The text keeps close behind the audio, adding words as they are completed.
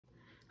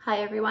Hi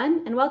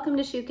everyone, and welcome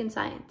to Shukin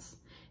Science.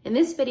 In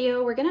this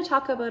video, we're going to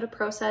talk about a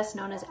process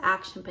known as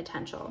action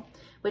potential,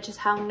 which is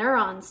how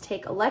neurons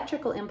take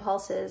electrical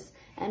impulses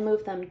and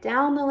move them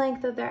down the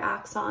length of their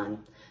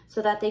axon so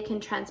that they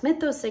can transmit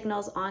those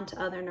signals onto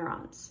other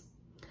neurons.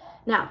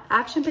 Now,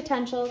 action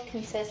potential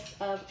consists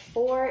of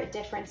 4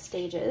 different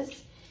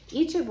stages,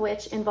 each of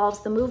which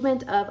involves the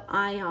movement of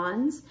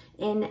ions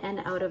in and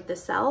out of the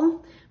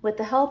cell with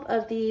the help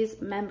of these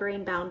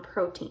membrane-bound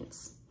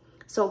proteins.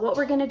 So what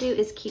we're going to do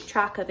is keep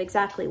track of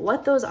exactly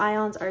what those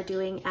ions are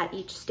doing at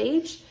each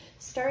stage,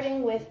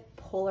 starting with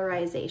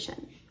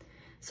polarization.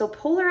 So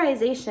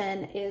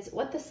polarization is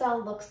what the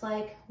cell looks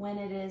like when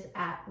it is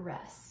at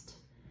rest.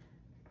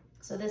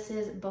 So this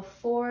is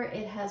before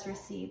it has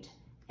received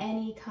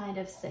any kind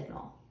of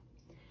signal.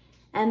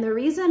 And the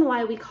reason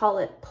why we call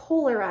it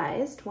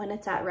polarized when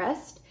it's at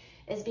rest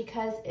is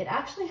because it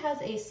actually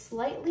has a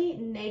slightly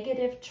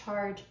negative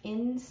charge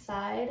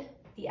inside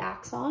the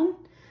axon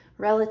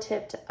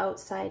relative to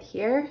outside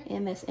here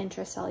in this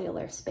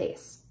intracellular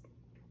space.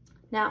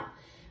 Now,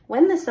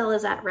 when the cell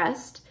is at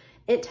rest,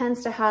 it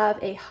tends to have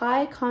a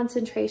high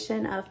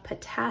concentration of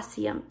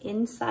potassium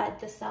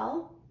inside the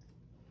cell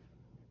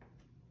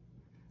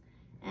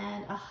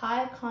and a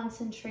high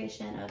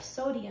concentration of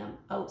sodium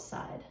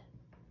outside.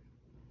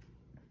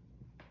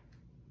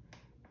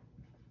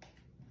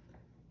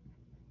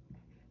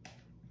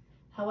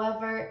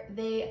 However,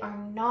 they are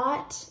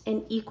not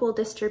in equal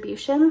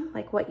distribution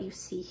like what you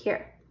see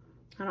here.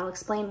 And I'll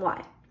explain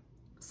why.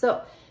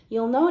 So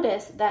you'll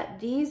notice that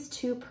these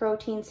 2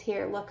 proteins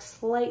here look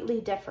slightly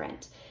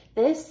different.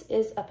 This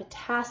is a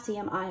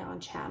potassium ion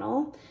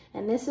channel,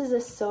 and this is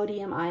a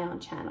sodium ion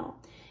channel.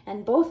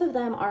 And both of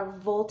them are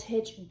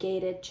voltage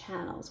gated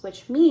channels,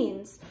 which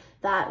means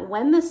that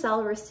when the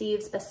cell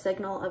receives a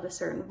signal of a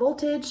certain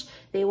voltage,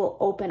 they will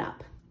open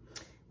up.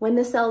 When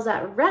the cell's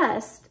at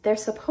rest, they're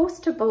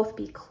supposed to both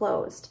be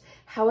closed.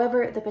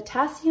 However, the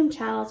potassium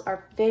channels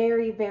are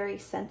very, very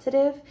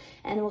sensitive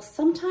and will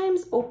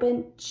sometimes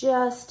open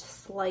just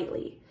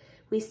slightly.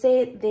 We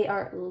say they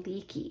are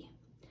leaky.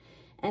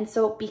 And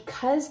so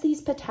because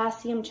these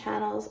potassium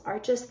channels are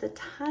just a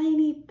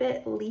tiny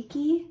bit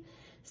leaky,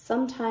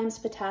 sometimes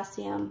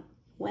potassium,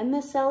 when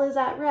the cell is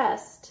at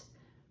rest,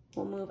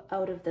 will move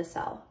out of the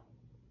cell.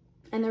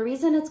 And the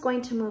reason it's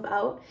going to move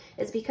out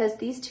is because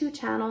these 2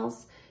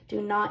 channels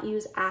do not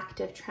use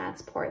active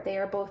transport. They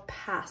are both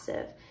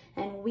passive.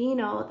 And we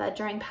know that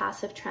during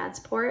passive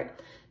transport,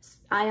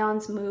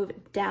 ions move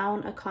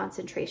down a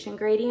concentration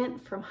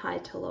gradient from high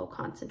to low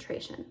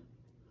concentration.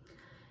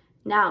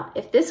 Now,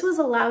 if this was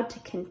allowed to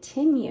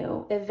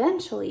continue,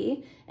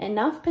 eventually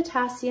enough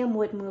potassium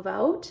would move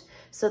out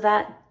so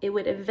that it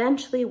would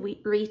eventually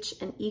reach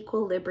an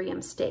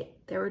equilibrium state.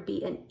 There would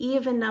be an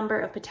even number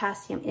of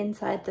potassium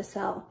inside the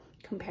cell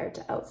compared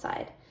to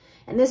outside.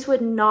 And this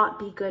would not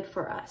be good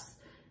for us.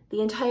 The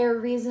entire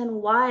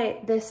reason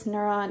why this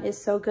neuron is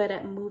so good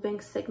at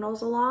moving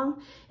signals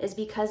along is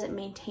because it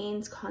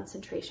maintains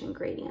concentration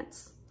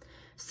gradients.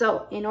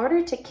 So in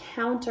order to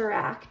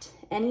counteract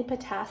any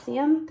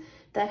potassium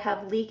that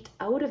have leaked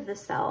out of the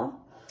cell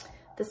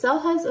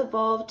has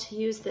evolved to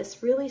use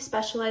this really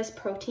specialized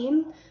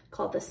protein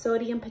called the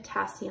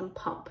sodium-potassium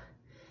pump.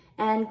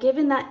 And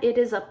given that it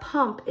is a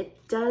pump,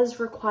 it does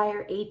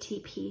require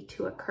ATP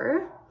to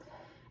occur.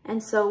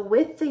 And so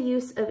with the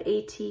use of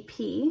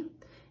ATP,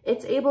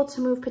 it's able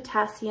to move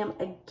potassium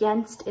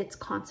against its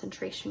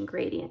concentration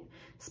gradient.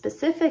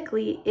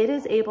 Specifically, it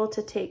is able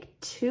to take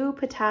 2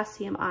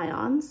 potassium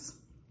ions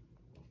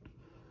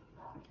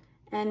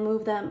and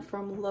move them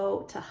from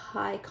low to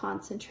high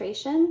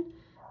concentration,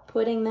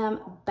 putting them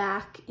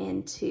back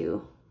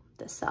into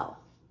the cell.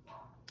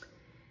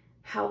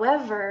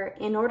 However,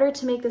 in order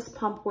to make this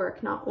pump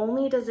work, not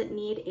only does it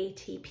need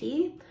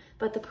ATP,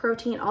 but the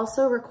protein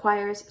also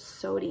requires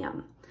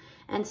sodium.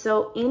 And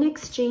so in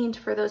exchange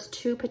for those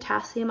 2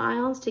 potassium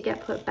ions to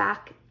get put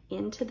back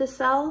into the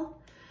cell,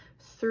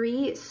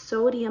 3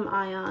 sodium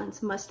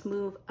ions must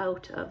move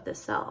out of the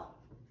cell.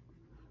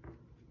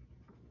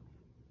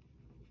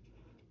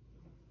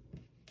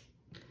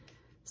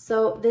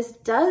 So this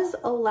does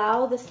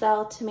allow the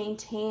cell to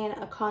maintain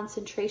a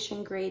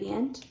concentration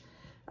gradient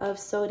of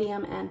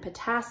sodium and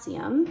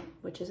potassium,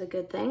 which is a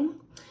good thing,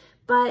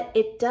 but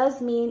it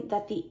does mean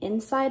that the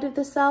inside of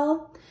the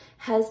cell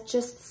has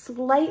just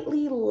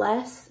slightly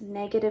less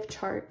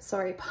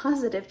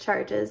positive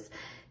charges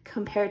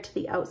compared to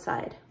the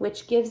outside,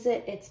 which gives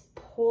it its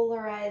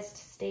polarized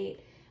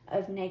state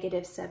of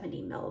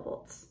 -70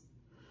 millivolts.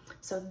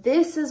 So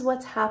this is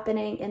what's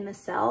happening in the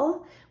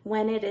cell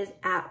when it is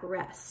at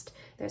rest.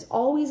 There's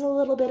always a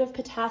little bit of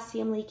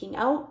potassium leaking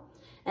out,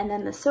 and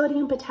then the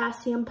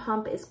sodium-potassium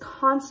pump is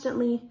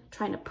constantly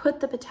trying to put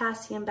the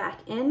potassium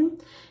back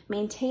in,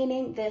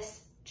 maintaining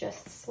this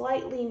just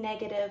slightly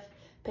negative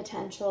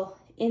potential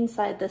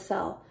inside the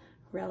cell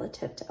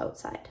relative to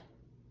outside.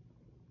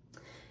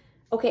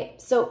 Okay,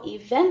 so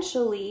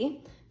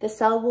eventually the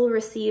cell will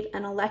receive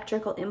an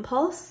electrical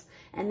impulse,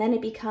 and then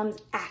it becomes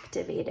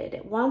activated.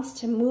 It wants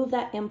to move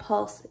that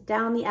impulse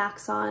down the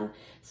axon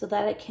so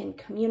that it can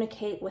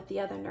communicate with the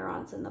other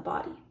neurons in the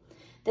body.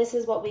 This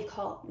is what we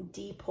call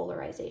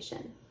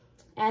depolarization.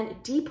 And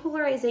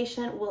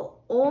depolarization will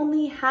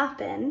only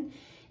happen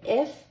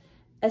if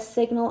a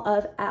signal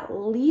of at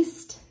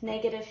least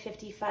negative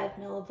 55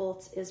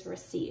 millivolts is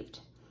received.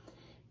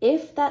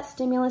 If that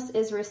stimulus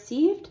is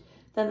received,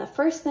 then the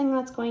first thing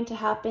that's going to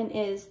happen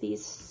is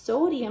these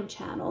sodium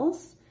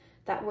channels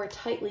that were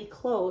tightly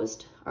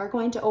closed are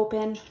going to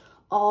open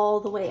all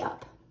the way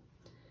up.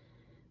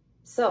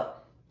 So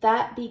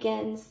that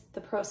begins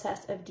the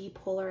process of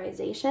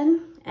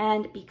depolarization.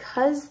 And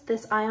because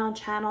this ion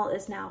channel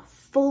is now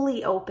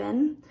fully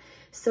open,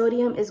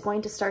 sodium is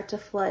going to start to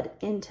flood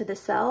into the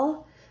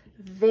cell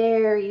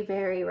very,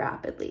 very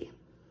rapidly.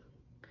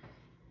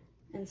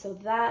 And so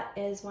that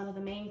is one of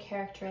the main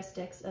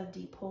characteristics of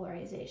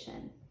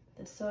depolarization.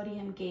 The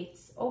sodium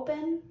gates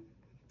open,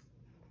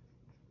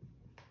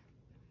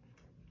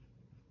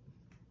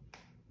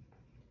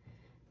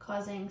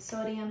 causing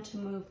sodium to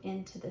move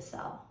into the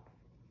cell.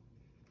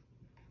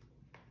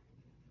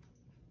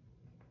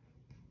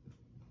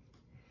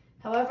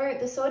 However,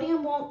 the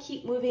sodium won't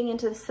keep moving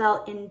into the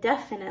cell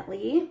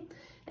indefinitely.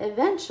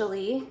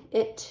 Eventually,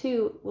 it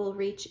too will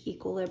reach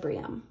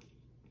equilibrium.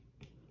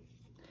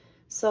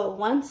 So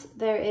once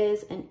there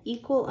is an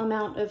equal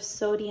amount of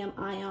sodium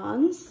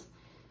ions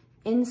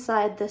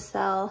inside the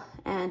cell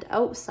and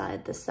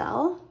outside the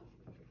cell,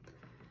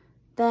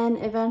 then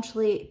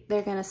eventually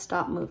they're going to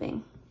stop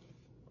moving.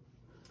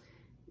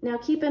 Now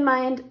keep in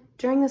mind,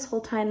 during this whole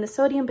time, the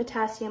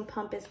sodium-potassium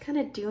pump is kind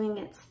of doing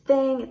its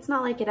thing. It's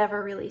not like it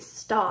ever really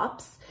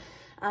stops.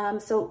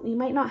 So you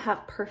might not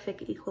have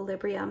perfect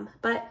equilibrium,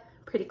 but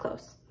pretty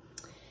close.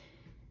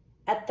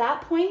 At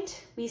that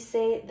point, we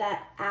say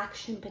that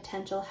action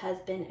potential has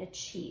been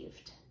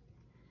achieved.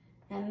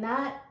 And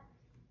that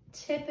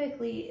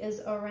typically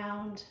is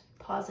around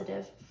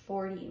positive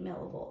 40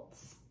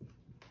 millivolts.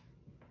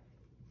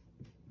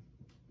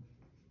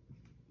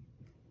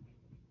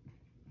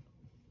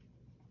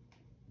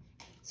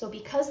 So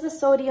because the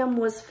sodium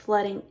was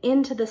flooding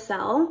into the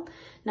cell,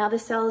 now the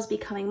cell is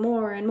becoming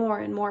more and more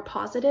and more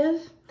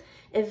positive.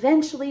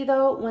 Eventually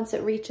though, once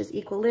it reaches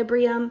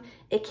equilibrium,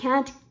 it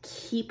can't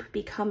keep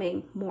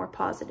becoming more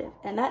positive.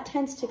 And that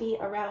tends to be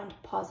around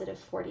positive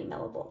 40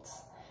 millivolts.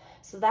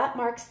 So that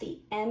marks the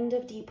end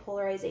of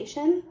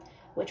depolarization,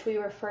 which we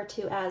refer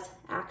to as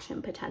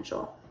action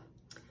potential.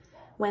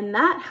 When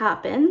that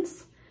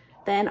happens,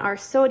 then our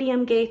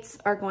sodium gates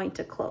are going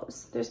to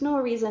close. There's no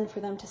reason for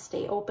them to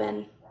stay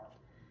open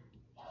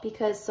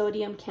because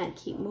sodium can't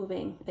keep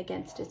moving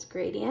against its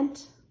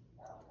gradient.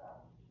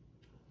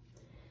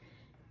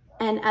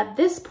 And at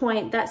this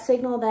point, that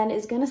signal then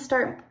is going to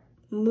start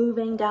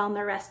moving down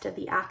the rest of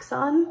the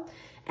axon.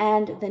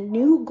 And the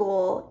new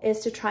goal is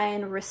to try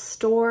and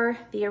restore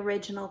the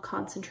original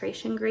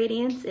concentration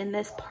gradients in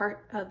this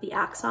part of the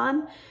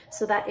axon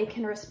so that it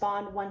can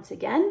respond once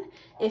again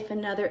if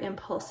another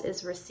impulse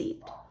is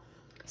received.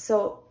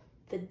 So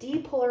the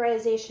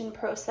depolarization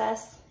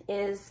process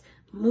is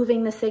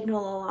moving the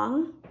signal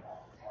along.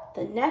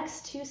 The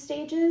next two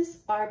stages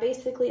are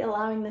basically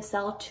allowing the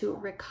cell to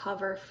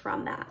recover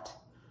from that.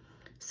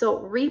 So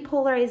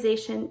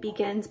repolarization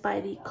begins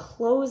by the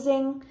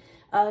closing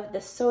of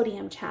the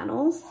sodium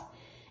channels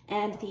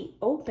and the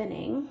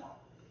opening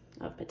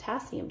of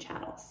potassium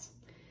channels.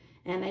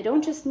 And I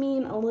don't just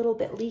mean a little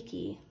bit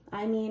leaky,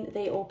 I mean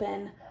they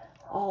open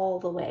all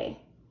the way.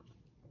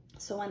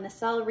 So when the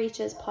cell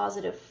reaches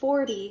positive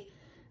 40,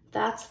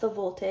 that's the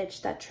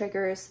voltage that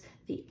triggers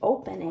the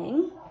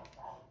opening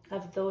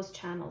of those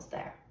channels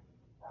there.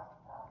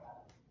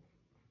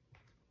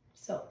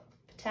 So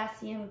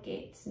potassium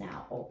gates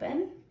now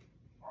open.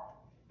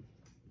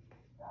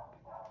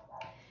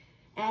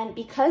 And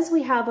because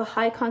we have a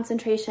high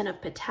concentration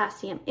of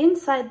potassium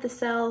inside the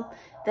cell,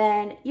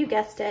 then you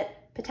guessed it,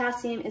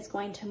 potassium is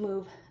going to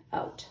move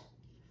out.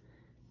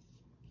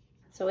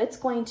 So it's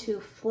going to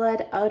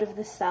flood out of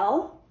the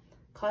cell,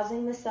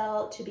 causing the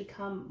cell to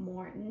become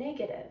more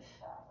negative.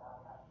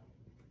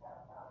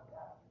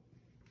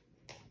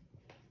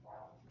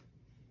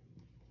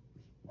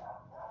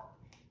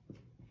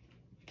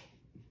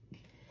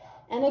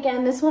 And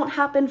again, this won't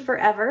happen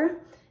forever.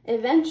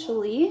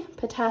 Eventually,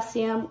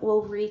 potassium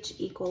will reach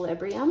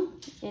equilibrium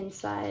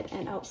inside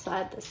and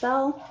outside the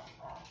cell.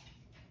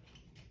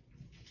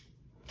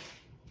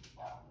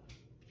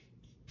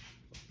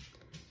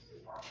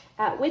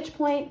 At which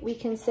point we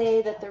can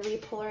say that the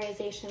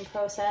repolarization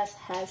process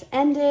has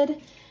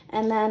ended,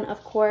 and then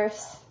of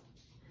course,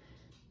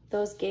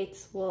 those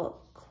gates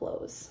will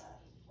close.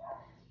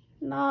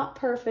 Not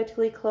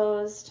perfectly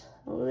closed,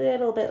 a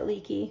little bit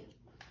leaky,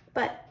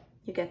 but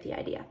you get the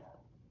idea.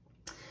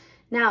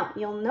 Now,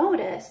 you'll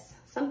notice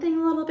something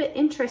a little bit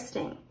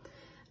interesting.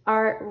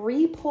 Our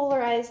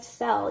repolarized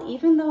cell,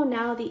 even though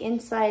now the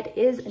inside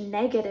is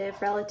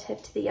negative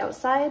relative to the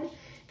outside,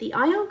 the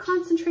ion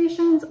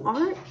concentrations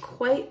aren't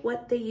quite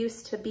what they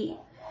used to be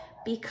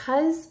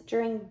because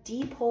during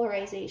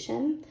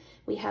depolarization,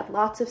 we had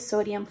lots of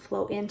sodium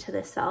flow into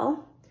the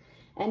cell.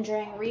 And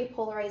during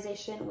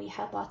repolarization, we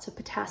had lots of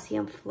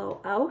potassium flow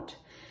out.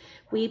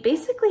 We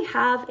basically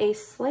have a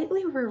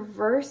slightly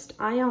reversed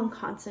ion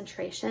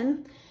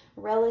concentration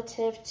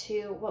relative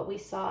to what we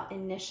saw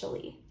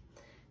initially.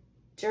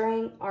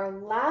 During our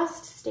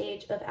last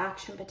stage of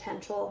action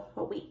potential,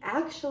 what we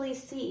actually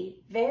see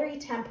very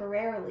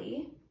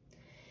temporarily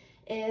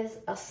is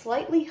a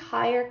slightly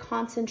higher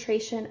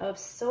concentration of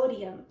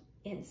sodium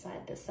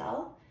inside the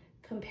cell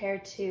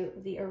compared to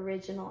the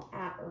original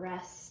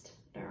at-rest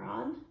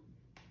neuron,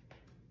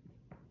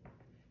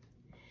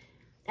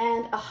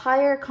 and a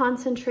higher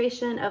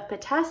concentration of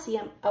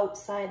potassium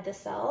outside the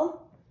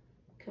cell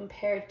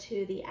compared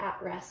to the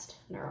at-rest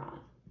neuron.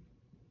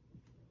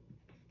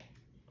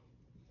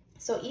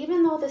 So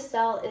even though the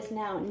cell is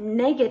now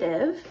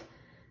negative,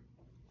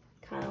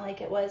 kind of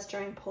like it was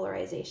during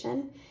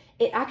polarization,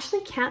 it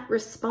actually can't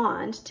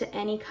respond to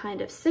any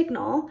kind of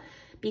signal,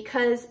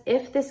 because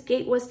if this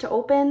gate was to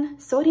open,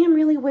 sodium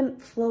really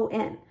wouldn't flow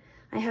in.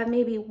 I have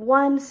maybe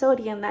one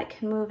sodium that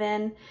can move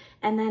in,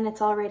 and then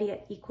it's already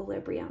at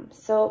equilibrium.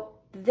 So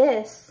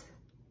this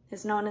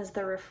is known as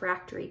the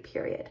refractory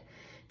period.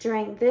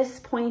 During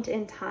this point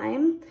in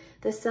time,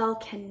 the cell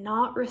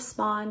cannot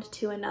respond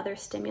to another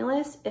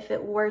stimulus if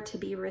it were to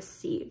be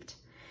received.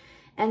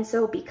 And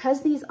so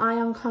because these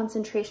ion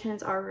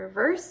concentrations are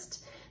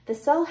reversed, the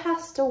cell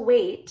has to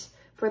wait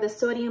for the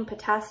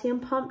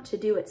sodium-potassium pump to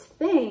do its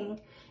thing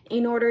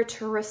in order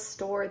to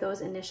restore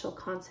those initial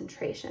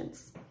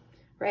concentrations,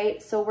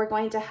 right? So we're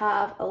going to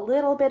have a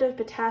little bit of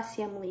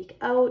potassium leak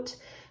out.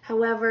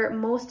 However,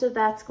 most of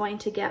that's going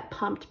to get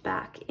pumped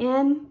back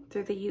in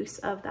through the use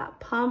of that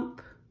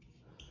pump.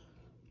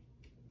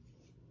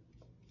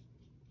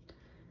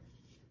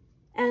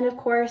 And of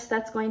course,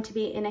 that's going to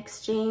be in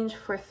exchange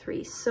for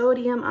 3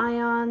 sodium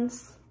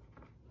ions.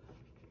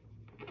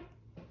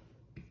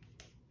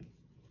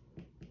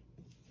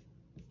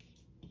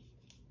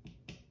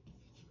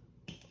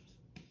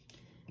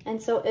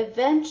 And so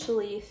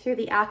eventually, through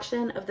the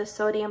action of the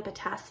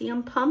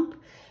sodium-potassium pump,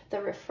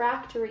 the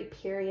refractory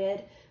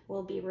period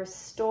will be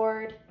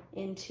restored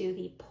into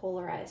the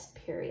polarized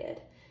period.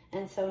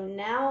 And so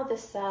now the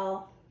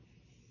cell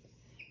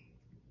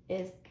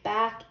is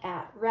back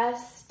at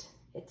rest.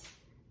 It's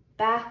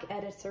back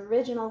at its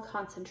original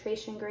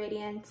concentration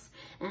gradients.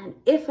 And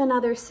if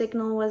another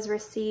signal was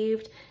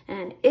received,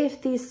 and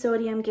if these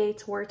sodium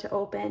gates were to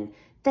open,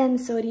 then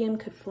sodium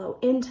could flow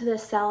into the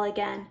cell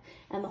again,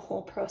 and the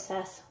whole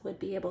process would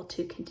be able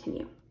to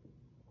continue.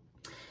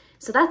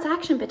 So that's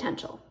action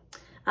potential.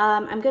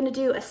 I'm going to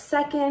do a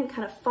second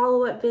kind of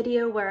follow-up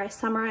video where I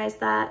summarize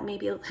that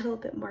maybe a little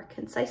bit more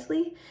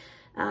concisely.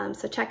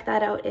 So check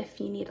that out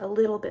if you need a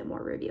little bit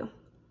more review.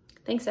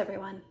 Thanks,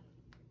 everyone.